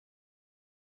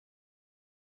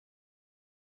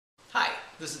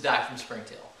This is Doc from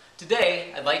Springtail.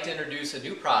 Today, I'd like to introduce a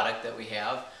new product that we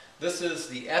have. This is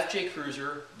the FJ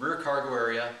Cruiser Rear Cargo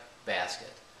Area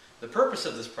Basket. The purpose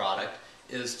of this product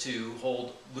is to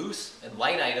hold loose and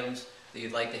light items that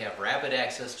you'd like to have rapid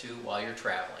access to while you're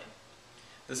traveling.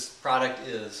 This product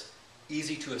is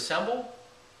easy to assemble,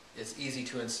 it's easy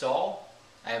to install.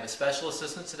 I have a special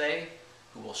assistant today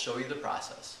who will show you the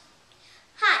process.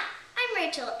 Hi, I'm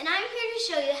Rachel, and I'm here to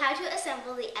show you how to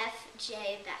assemble the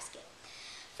FJ basket.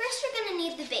 First, we're going to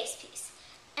need the base piece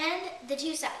and the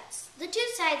two sides. The two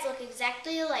sides look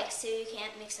exactly alike, so you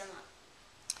can't mix them up.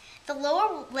 The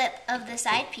lower lip of the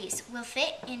side piece will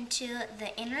fit into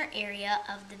the inner area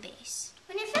of the base.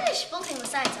 When you're finished bolting the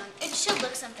sides on, it should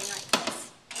look something like this.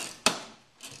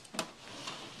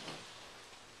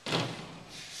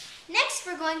 Next,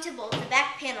 we're going to bolt the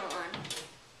back panel on.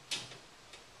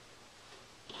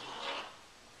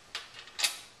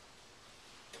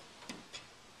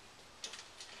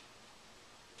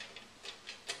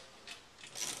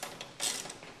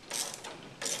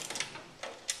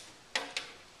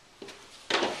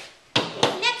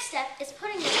 Is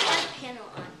putting the front panel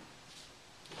on.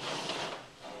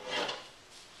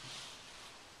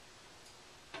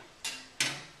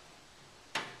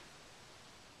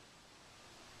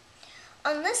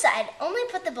 On this side, only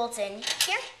put the bolts in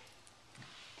here,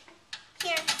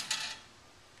 here,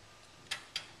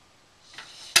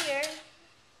 here,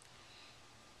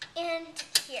 and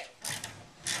here.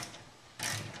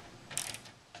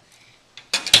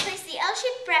 Place the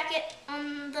L-shaped bracket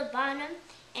on the bottom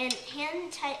and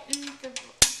hand tighten the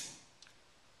bolt.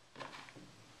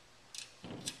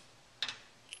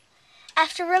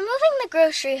 After removing the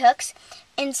grocery hooks,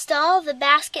 install the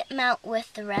basket mount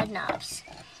with the red knobs.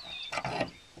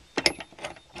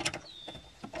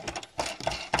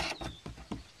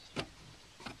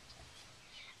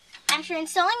 After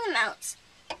installing the mounts,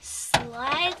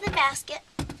 slide the basket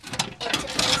into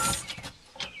place.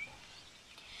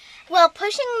 While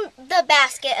pushing the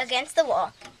basket against the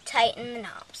wall, tighten the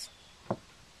knobs.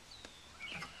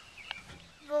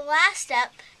 The last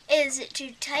step is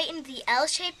to tighten the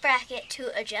L-shaped bracket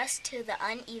to adjust to the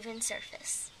uneven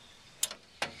surface.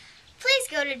 Please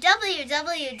go to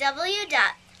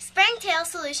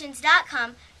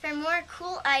www.springtailsolutions.com for more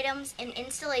cool items and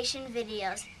installation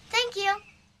videos. Thank you!